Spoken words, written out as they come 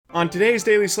On today's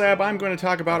Daily Slab, I'm going to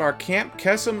talk about our Camp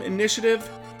Kesem initiative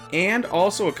and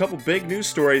also a couple big news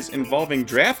stories involving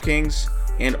DraftKings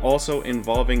and also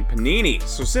involving Panini.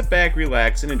 So sit back,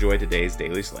 relax, and enjoy today's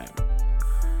Daily Slab.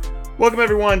 Welcome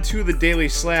everyone to the Daily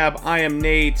Slab. I am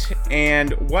Nate,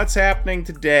 and what's happening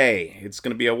today? It's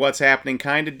going to be a what's happening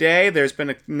kind of day. There's been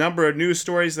a number of news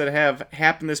stories that have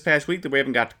happened this past week that we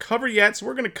haven't got to cover yet, so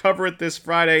we're going to cover it this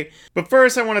Friday. But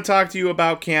first, I want to talk to you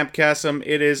about Camp Kesem.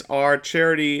 It is our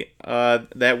charity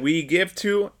that we give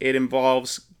to. It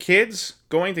involves kids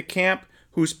going to camp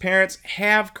whose parents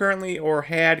have currently or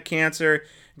had cancer,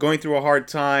 going through a hard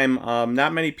time.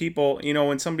 Not many people, when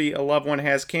a loved one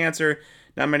has cancer,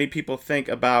 not many people think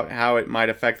about how it might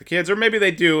affect the kids, or maybe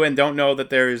they do and don't know that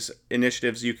there's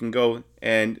initiatives you can go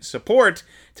and support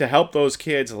to help those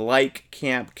kids, like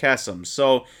Camp Kesem.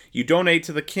 So you donate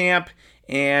to the camp,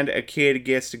 and a kid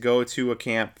gets to go to a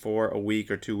camp for a week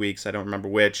or 2 weeks, I don't remember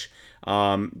which,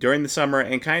 during the summer,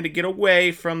 and kind of get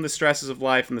away from the stresses of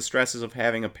life and the stresses of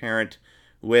having a parent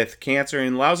with cancer,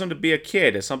 and allows them to be a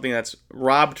kid, as something that's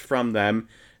robbed from them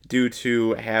due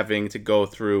to having to go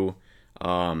through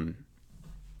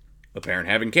a parent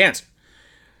having cancer.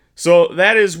 So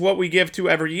that is what we give to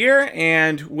every year,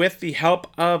 and with the help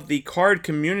of the card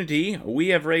community, we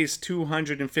have raised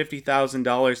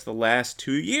 $250,000 the last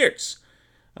 2 years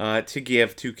to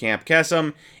give to Camp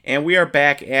Kesem, and we are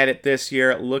back at it this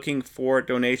year looking for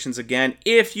donations again.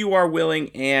 If you are willing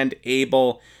and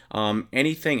able,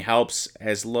 anything helps.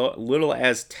 As little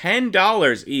as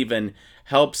 $10 even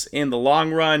helps in the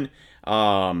long run.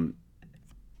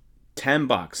 $10,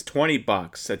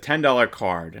 $20, a $10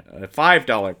 card, a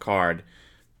 $5 card,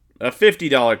 a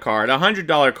 $50 card, a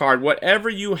 $100 card, whatever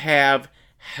you have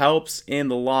helps in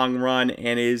the long run,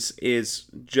 and is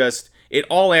just, it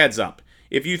all adds up.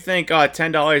 If you think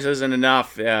 $10 isn't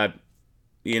enough,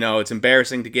 it's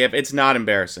embarrassing to give, it's not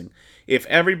embarrassing. If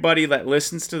everybody that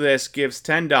listens to this gives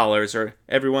 $10, or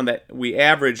everyone that we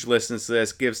average listens to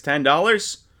this gives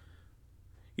 $10,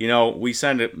 we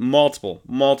send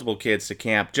multiple kids to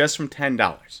camp just from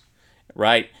 $10,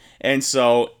 right? And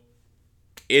so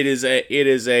it is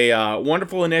a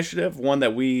wonderful initiative, one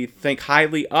that we think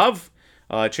highly of,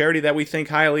 a charity that we think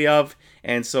highly of.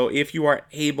 And so if you are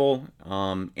able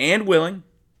and willing,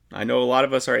 I know a lot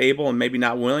of us are able and maybe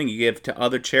not willing, you give to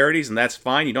other charities, and that's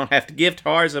fine. You don't have to give to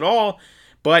ours at all.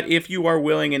 But if you are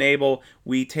willing and able,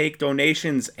 we take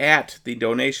donations at the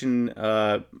donation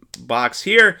box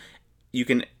here. You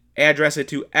can address it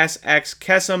to SX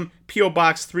Kesem, P.O.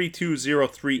 Box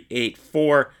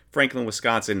 320384, Franklin,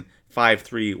 Wisconsin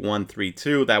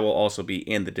 53132. That will also be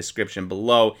in the description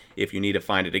below if you need to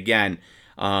find it again.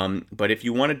 But if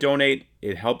you want to donate,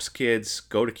 it helps kids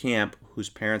go to camp whose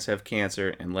parents have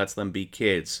cancer and lets them be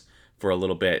kids for a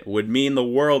little bit. It would mean the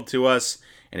world to us,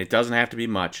 and it doesn't have to be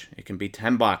much. It can be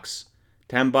 $10, $10,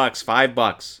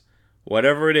 $5,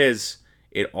 whatever it is.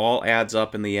 It all adds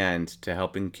up in the end to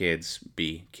helping kids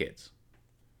be kids.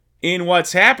 In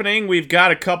what's happening, we've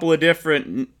got a couple of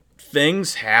different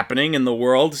things happening in the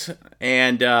world,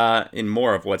 and in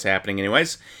more of what's happening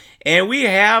anyways. And we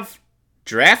have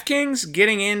DraftKings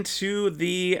getting into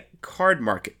the card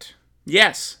market.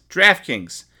 Yes,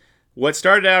 DraftKings. What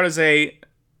started out as a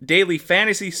daily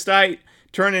fantasy site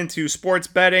turned into sports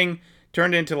betting,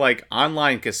 turned into like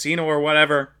online casino or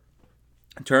whatever,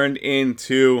 turned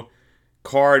into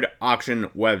card auction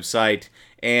website,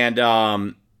 and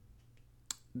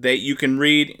that you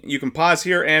can pause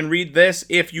here and read this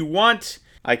if you want.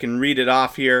 I can read it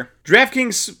off here.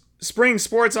 DraftKings spring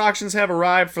sports auctions have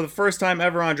arrived. For the first time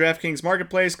ever on DraftKings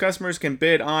Marketplace, customers can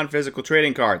bid on physical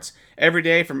trading cards. Every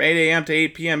day from 8 a.m. to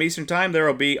 8 p.m. Eastern Time, there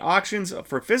will be auctions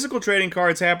for physical trading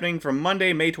cards happening from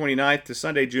Monday, May 29th to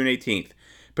Sunday, June 18th.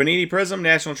 Panini Prism,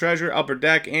 National Treasure, Upper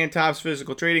Deck, and Topps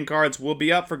physical trading cards will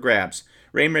be up for grabs.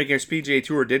 Rainmakers PGA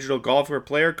Tour Digital Golfer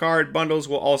Player Card bundles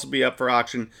will also be up for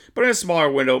auction, but in a smaller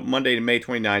window, Monday to May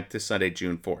 29th to Sunday,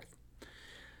 June 4th.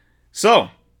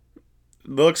 So,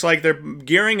 looks like they're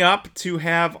gearing up to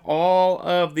have all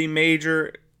of the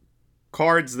major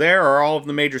cards there, or all of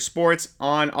the major sports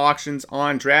on auctions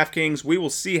on DraftKings. We will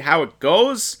see how it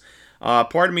goes.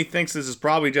 Part of me thinks this is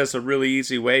probably just a really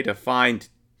easy way to find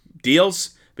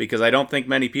deals, because I don't think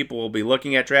many people will be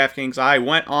looking at DraftKings. I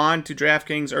went on to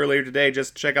DraftKings earlier today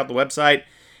just to check out the website.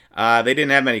 They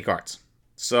didn't have many cards.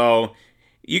 So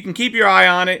you can keep your eye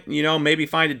on it, maybe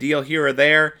find a deal here or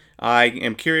there. I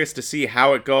am curious to see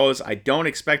how it goes. I don't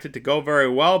expect it to go very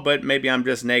well, but maybe I'm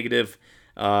just negative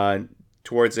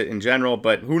towards it in general,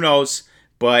 but who knows.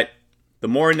 But the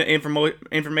more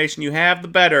information you have, the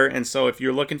better. And so if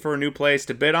you're looking for a new place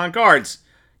to bid on cards,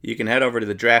 you can head over to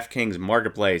the DraftKings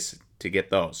Marketplace to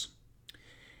get those.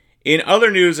 In other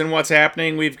news and what's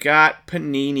happening, we've got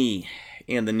Panini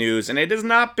in the news, and it has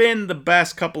not been the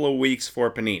best couple of weeks for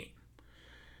Panini.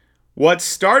 What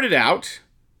started out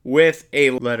with a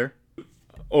letter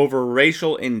over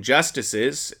racial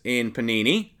injustices in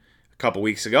Panini a couple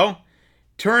weeks ago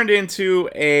turned into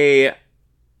a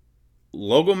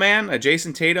Logo Man, a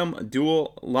Jason Tatum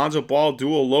dual, Lonzo Ball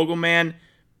dual Logo Man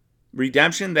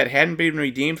redemption that hadn't been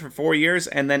redeemed for 4 years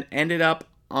and then ended up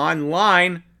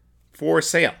online for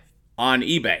sale on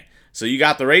eBay. So you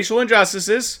got the racial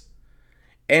injustices,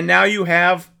 and now you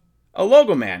have a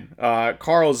Logo Man.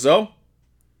 Carl Zoe,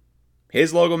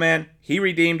 his Logo Man, he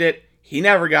redeemed it. He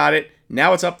never got it.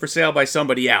 Now it's up for sale by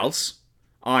somebody else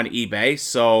on eBay.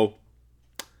 So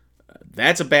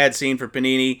that's a bad scene for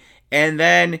Panini. And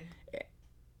then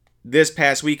this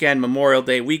past weekend, Memorial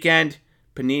Day weekend,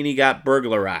 Panini got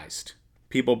burglarized.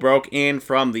 People broke in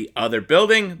from the other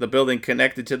building, the building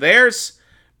connected to theirs,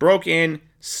 broke in,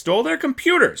 stole their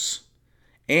computers,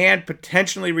 and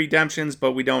potentially redemptions,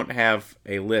 but we don't have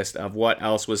a list of what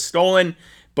else was stolen.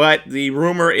 But the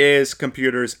rumor is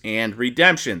computers and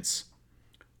redemptions.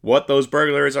 What those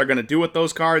burglars are going to do with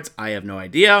those cards, I have no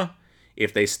idea.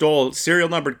 If they stole serial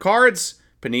numbered cards,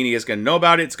 Panini is going to know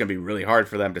about it. It's going to be really hard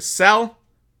for them to sell.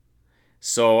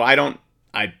 So I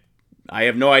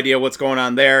have no idea what's going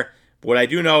on there. What I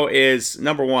do know is,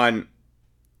 number one,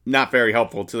 not very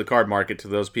helpful to the card market, to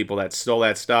those people that stole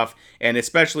that stuff. And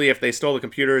especially if they stole the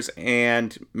computers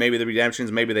and maybe the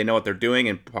redemptions, maybe they know what they're doing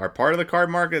and are part of the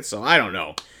card market. So I don't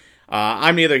know.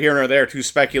 I'm neither here nor there to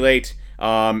speculate.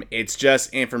 It's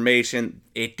just information.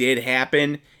 It did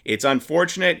happen. It's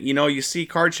unfortunate. You know, you see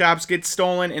card shops get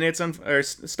stolen and or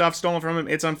stuff stolen from them.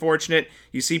 It's unfortunate.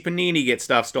 You see Panini get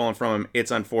stuff stolen from them. It's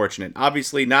unfortunate.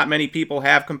 Obviously, not many people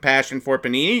have compassion for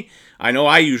Panini. I know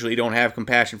I usually don't have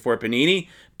compassion for Panini,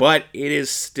 but it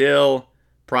is still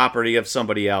property of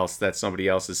somebody else that somebody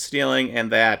else is stealing,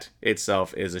 and that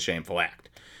itself is a shameful act.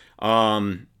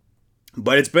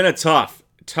 But it's been a tough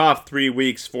 3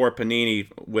 weeks for Panini,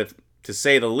 to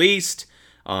say the least.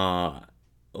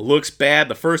 Looks bad.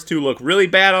 The first two look really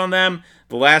bad on them.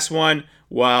 The last one,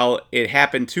 while it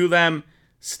happened to them,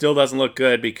 still doesn't look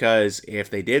good, because if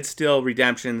they did steal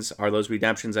redemptions, are those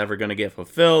redemptions ever going to get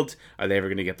fulfilled? Are they ever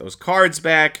going to get those cards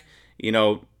back? You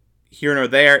know, here nor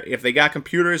there. If they got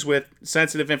computers with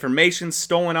sensitive information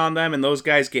stolen on them and those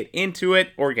guys get into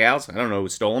it, or gals, I don't know who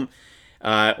stole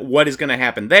them, what is going to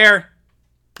happen there?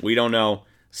 We don't know.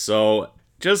 So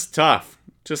just tough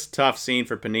scene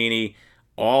for Panini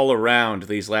all around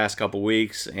these last couple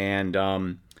weeks, and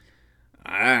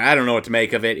I don't know what to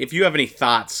make of it. If you have any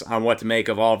thoughts on what to make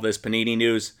of all of this Panini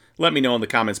news, let me know in the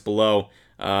comments below,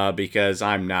 because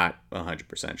I'm not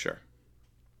 100% sure.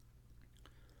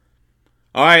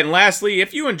 Alright, and lastly,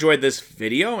 if you enjoyed this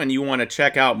video and you want to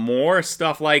check out more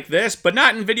stuff like this, but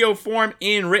not in video form,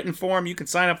 in written form, you can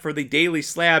sign up for the Daily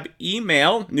Slab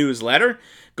email newsletter.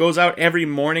 Goes out every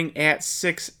morning at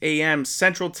 6 a.m.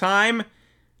 Central Time.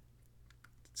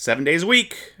 7 days a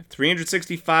week,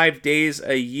 365 days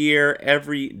a year,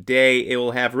 every day. It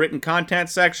will have written content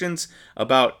sections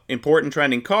about important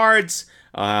trending cards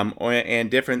and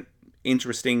different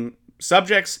interesting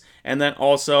subjects, and then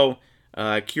also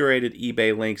curated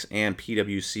eBay links and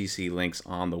PWCC links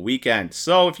on the weekend.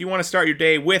 So if you want to start your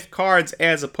day with cards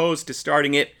as opposed to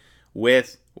starting it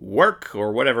with work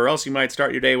or whatever else you might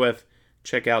start your day with,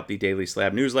 check out the Daily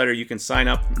Slab newsletter. You can sign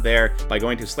up there by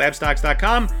going to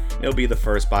slabstocks.com. It'll be the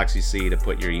first box you see to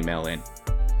put your email in.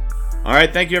 All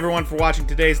right, thank you everyone for watching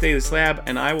today's Daily Slab,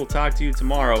 and I will talk to you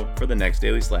tomorrow for the next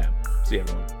Daily Slab. See you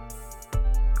everyone.